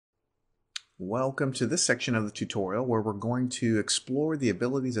Welcome to this section of the tutorial where we're going to explore the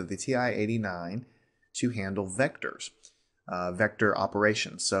abilities of the TI-89 to handle vectors, vector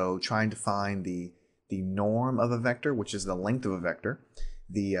operations. So trying to find the norm of a vector, which is the length of a vector,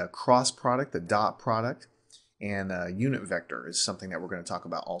 the cross product, the dot product, and unit vector is something that we're going to talk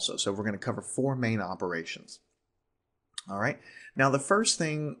about also. So we're going to cover four main operations. All right. Now the first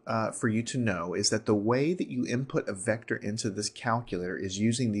thing for you to know is that the way that you input a vector into this calculator is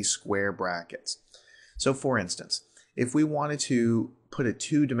using these square brackets. So for instance, if we wanted to put a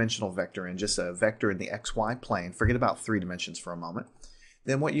two-dimensional vector in, just a vector in the xy plane, forget about 3 dimensions for a moment,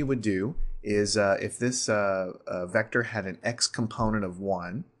 then what you would do is if this vector had an x component of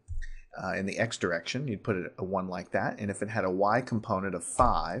 1 in the x direction, you'd put it a 1 like that, and if it had a y component of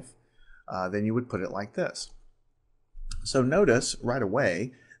 5, then you would put it like this. So notice right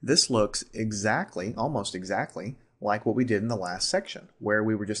away, this looks exactly, almost exactly, like what we did in the last section, where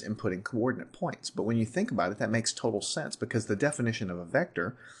we were just inputting coordinate points. But when you think about it, that makes total sense, because the definition of a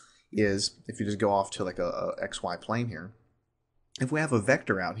vector is, if you just go off to like a xy plane here, if we have a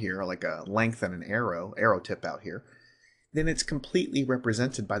vector out here, like a length and an arrow tip out here, then it's completely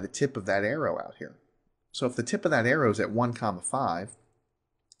represented by the tip of that arrow out here. So if the tip of that arrow is at 1, 5,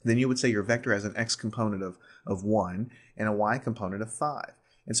 then you would say your vector has an x component of 1 and a y component of 5.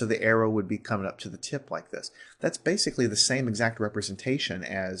 And so the arrow would be coming up to the tip like this. That's basically the same exact representation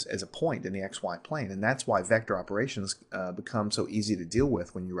as a point in the xy plane. And that's why vector operations become so easy to deal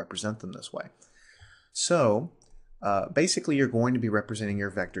with when you represent them this way. So basically you're going to be representing your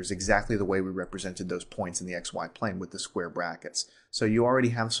vectors exactly the way we represented those points in the xy plane with the square brackets. So you already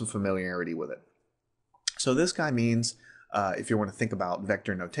have some familiarity with it. So this guy means, if you want to think about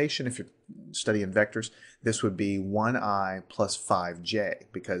vector notation, if you're studying vectors, this would be 1i plus 5j,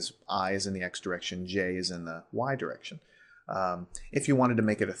 because I is in the x direction, j is in the y direction. If you wanted to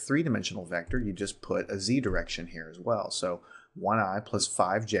make it a three-dimensional vector, you just put a z direction here as well. So 1i plus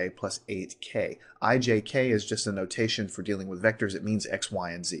 5j plus 8k. ijk is just a notation for dealing with vectors. It means x,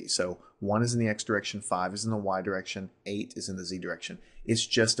 y, and z. So 1 is in the x direction, 5 is in the y direction, 8 is in the z direction. It's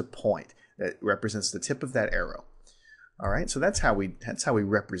just a point that represents the tip of that arrow. All right, so that's how we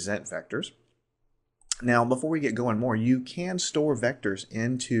represent vectors. Now, before we get going more, you can store vectors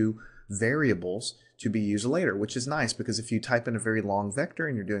into variables to be used later, which is nice, because if you type in a very long vector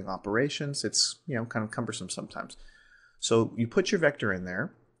and you're doing operations, it's kind of cumbersome sometimes. So you put your vector in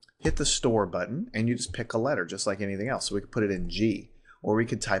there, hit the store button, and you just pick a letter, just like anything else. So we could put it in G, or we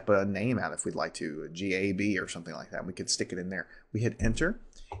could type a name out if we'd like to, GAB or something like that. We could stick it in there. We hit enter,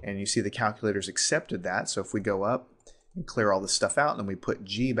 and you see the calculator's accepted that. So if we go up and clear all this stuff out, and then we put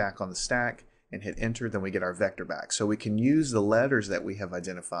G back on the stack and hit enter, then we get our vector back. So we can use the letters that we have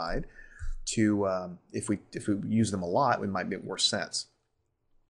identified to, if we use them a lot, we might get more sense.